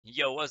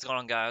Yo, what's going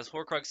on, guys?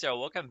 HoarcruxESO,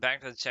 welcome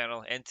back to the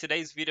channel. And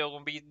today's video, we're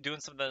gonna be doing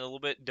something a little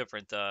bit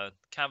different. Kind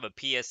of a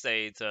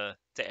PSA to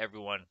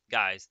everyone,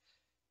 guys.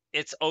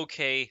 It's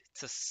okay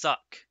to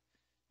suck,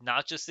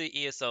 not just at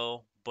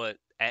ESO, but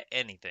at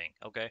anything.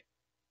 Okay?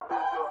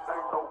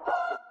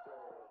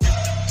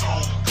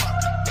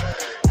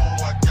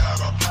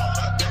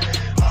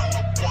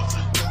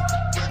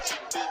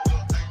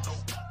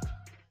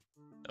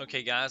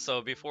 Okay, guys.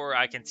 So before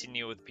I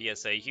continue with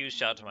PSA, huge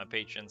shout out to my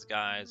patrons,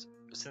 guys.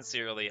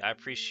 Sincerely, I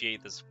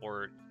appreciate the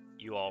support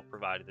you all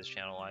provided this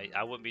channel.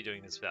 I wouldn't be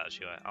doing this without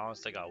you. I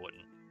honestly, God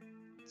wouldn't.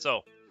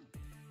 So.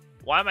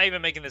 Why am I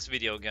even making this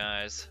video,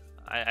 guys?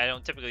 I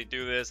don't typically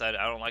do this. I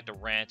don't like to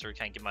rant or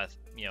kind of give my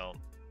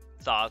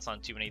thoughts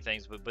on too many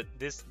things, but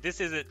this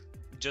isn't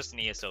just an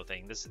ESO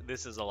thing.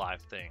 This is a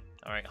live thing.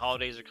 All right,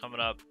 holidays are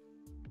coming up.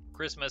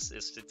 Christmas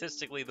is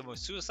statistically the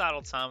most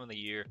suicidal time of the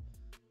year.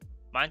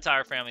 My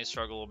entire family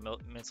struggle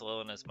with mental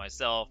illness,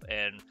 myself,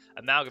 and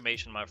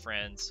amalgamation of my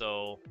friends.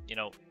 So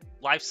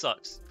life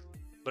sucks,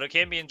 but it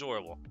can be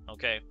enjoyable.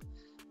 Okay,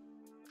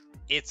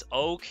 it's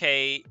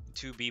okay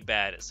to be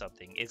bad at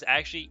something. It's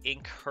actually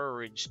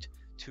encouraged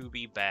to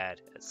be bad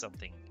at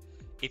something.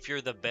 If you're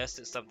the best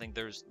at something,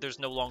 there's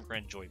no longer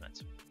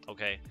enjoyment.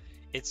 Okay?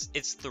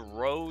 It's the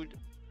road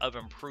of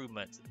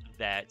improvement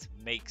that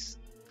makes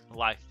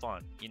life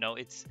fun.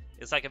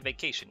 It's like a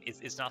vacation.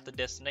 It's not the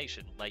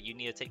destination. Like, you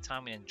need to take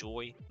time and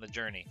enjoy the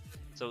journey.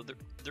 So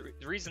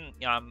the reason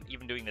I'm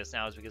even doing this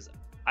now is because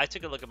I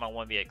took a look at my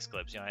 1vx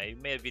clips. I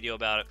made a video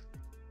about it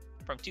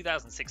from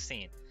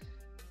 2016.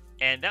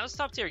 And that was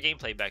top tier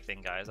gameplay back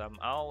then, guys.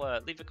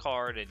 I'll leave a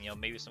card and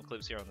maybe some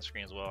clips here on the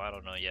screen as well. I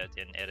don't know yet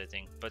in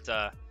editing, but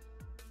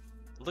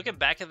looking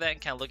back at that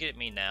and kind of looking at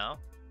me now,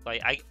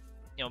 like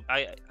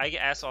I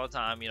get asked all the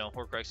time,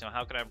 Hoarcrux,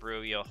 how can I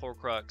improve?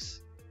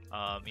 Hoarcrux,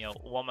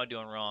 what am I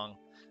doing wrong,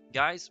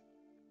 guys?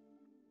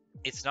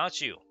 It's not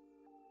you,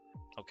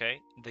 okay?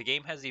 The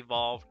game has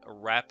evolved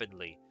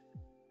rapidly.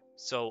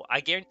 So I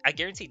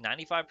guarantee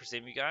 95%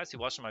 of you guys who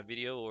watch my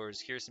video or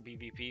is here some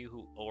PvP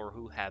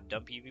who have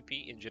done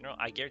PvP in general,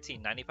 I guarantee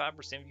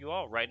 95% of you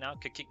all right now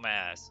could kick my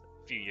ass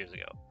a few years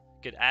ago.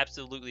 Could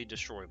absolutely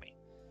destroy me.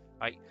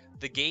 Right?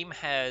 The game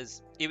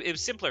has it was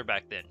simpler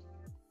back then.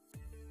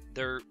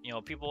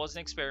 People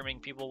wasn't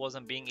experimenting, people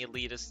wasn't being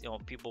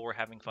elitist, people were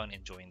having fun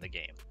enjoying the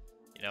game.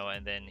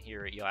 And then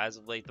here, as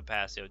of late, the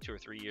past 2 or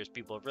 3 years,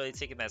 people have really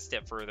taken that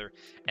step further,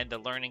 and the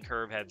learning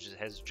curve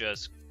has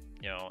just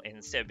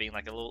instead of being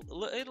like a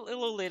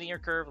little linear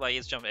curve, like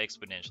it's jumped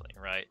exponentially,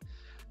 right?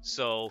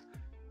 So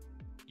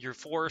you're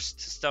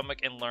forced to stomach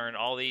and learn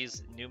all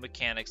these new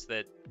mechanics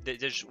that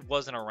just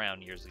wasn't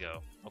around years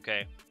ago.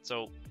 Okay,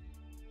 so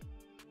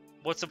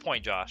what's the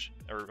point, Josh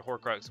or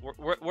Hoarcrux?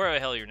 Where the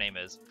hell your name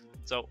is?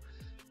 So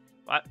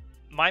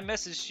my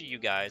message to you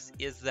guys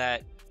is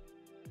that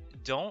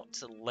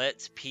don't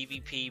let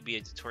PvP be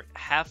a tutorial.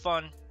 Have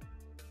fun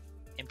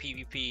in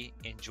PvP,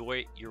 enjoy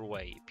it your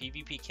way.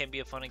 PvP can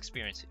be a fun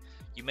experience.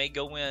 You may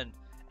go in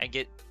and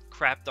get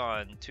crapped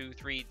on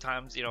 2-3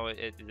 times,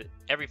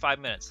 every 5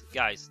 minutes.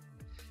 Guys,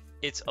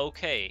 it's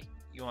okay.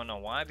 You wanna know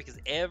why? Because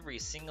every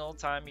single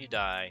time you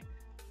die,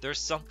 there's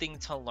something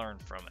to learn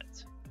from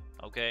it.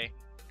 Okay?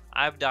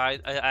 I've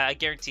died, I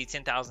guarantee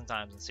 10,000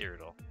 times in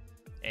Cyrodiil.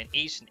 And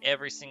each and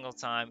every single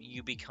time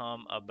you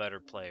become a better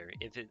player.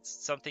 If it's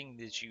something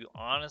that you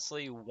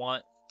honestly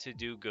want to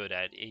do good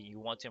at, you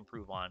want to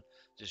improve on,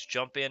 just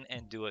jump in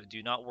and do it.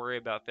 Do not worry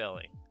about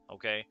failing.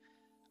 Okay?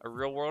 A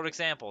real world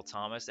example,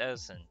 Thomas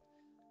Edison.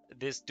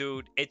 This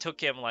dude, it took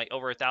him like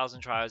over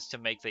 1,000 tries to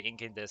make the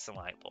incandescent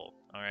light bulb.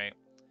 All right,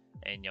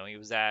 and he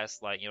was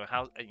asked like,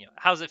 how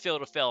does it feel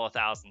to fail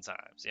 1,000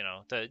 times,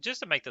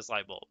 to make this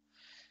light bulb?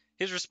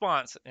 His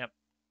response,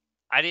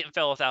 I didn't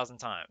fail 1,000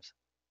 times.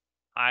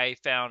 I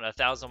found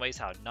 1,000 ways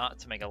how not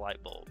to make a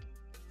light bulb.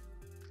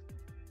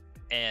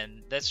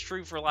 And that's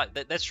true for life.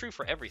 That's true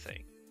for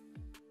everything.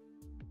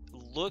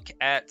 Look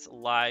at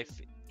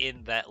life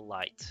in that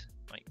light.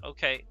 Like,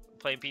 okay,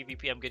 playing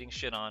PvP, I'm getting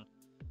shit on.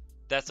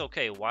 That's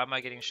okay. Why am I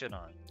getting shit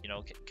on?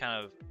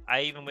 Kind of.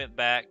 I even went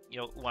back.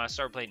 When I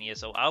started playing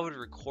ESO, I would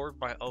record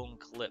my own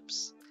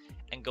clips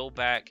and go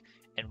back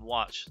and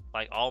watch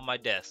like all my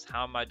deaths.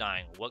 How am I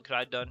dying? What could I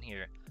have done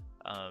here?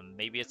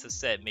 Maybe it's a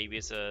set, maybe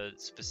it's a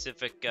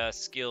specific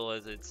skill,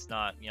 as it's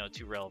not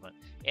too relevant.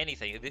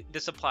 Anything.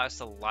 This applies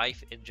to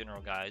life in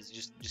general, guys.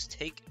 Just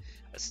take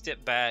a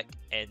step back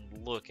and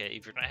look at,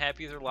 if you're not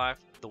happy with your life,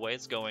 the way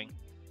it's going,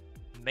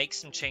 make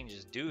some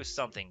changes, do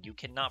something. You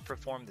cannot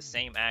perform the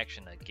same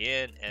action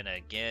again and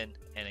again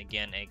and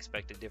again and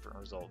expect a different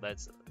result.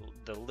 That's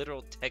the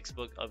literal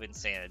textbook of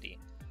insanity.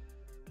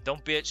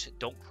 Don't bitch,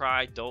 don't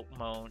cry, don't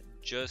moan,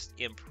 just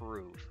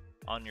improve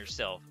on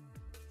yourself.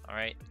 All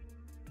right.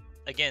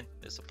 Again,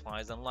 this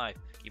applies in life.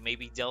 You may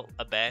be dealt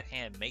a bad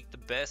hand. Make the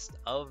best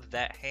of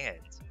that hand.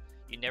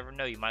 You never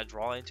know. You might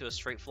draw into a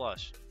straight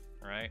flush.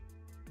 Right?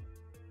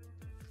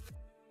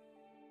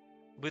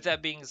 With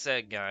that being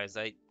said, guys,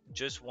 I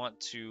just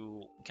want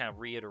to kind of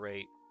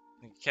reiterate,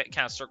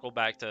 kind of circle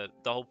back to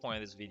the whole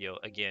point of this video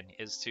again,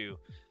 is to,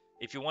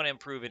 if you want to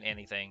improve in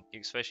anything,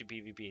 especially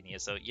PvP and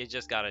ESO, you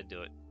just gotta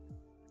do it.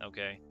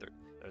 Okay,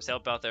 there's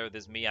help out there.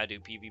 There's me. I do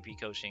PvP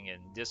coaching in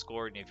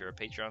Discord, and if you're a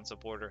Patreon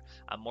supporter,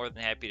 I'm more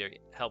than happy to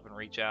help and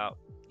reach out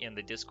in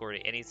the Discord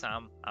at any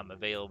time. I'm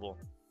available.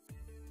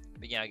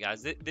 But yeah,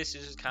 guys, this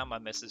is just kind of my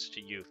message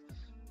to you.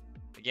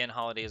 Again,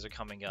 holidays are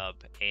coming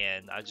up,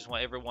 and I just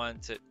want everyone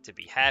to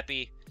be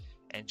happy,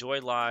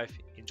 enjoy life,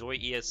 enjoy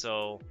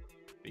ESO,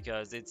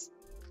 because it's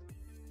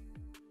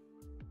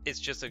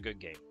just a good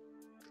game.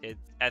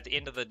 At the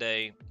end of the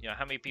day, you know,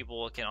 how many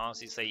people can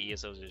honestly say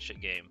ESO is a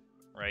shit game,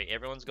 right?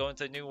 Everyone's going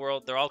to New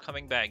World. They're all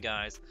coming back,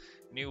 guys.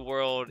 New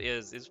World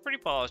is a pretty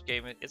polished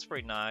game. It's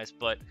pretty nice,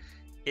 but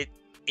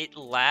it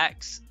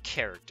lacks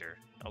character.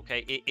 Okay,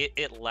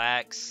 it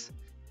lacks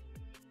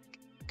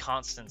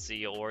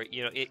constancy, or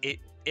you know,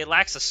 it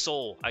lacks a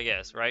soul, I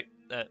guess, right?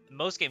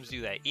 Most games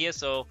do that.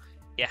 ESO,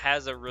 it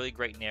has a really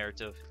great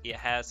narrative. It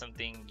has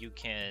something you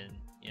can,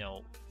 you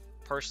know,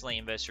 personally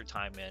invest your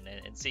time in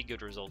and see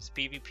good results.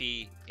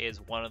 PvP is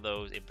one of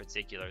those in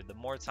particular. The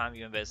more time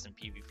you invest in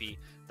PvP,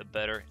 the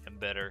better and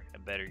better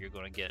and better you're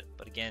going to get.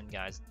 But again,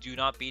 guys, do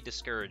not be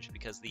discouraged,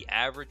 because the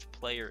average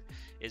player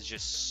is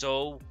just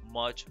so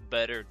much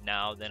better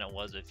now than it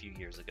was a few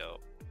years ago.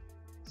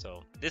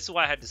 So this is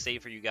what I had to say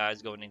for you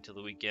guys going into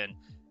the weekend.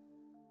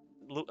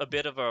 A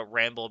bit of a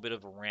ramble, a bit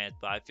of a rant,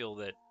 but I feel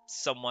that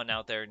someone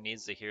out there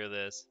needs to hear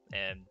this.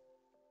 And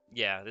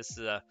yeah, this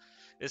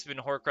has been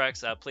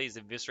Hoarcrux. Please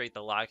eviscerate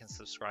the like and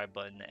subscribe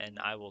button, and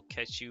I will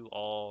catch you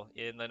all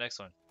in the next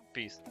one.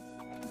 Peace.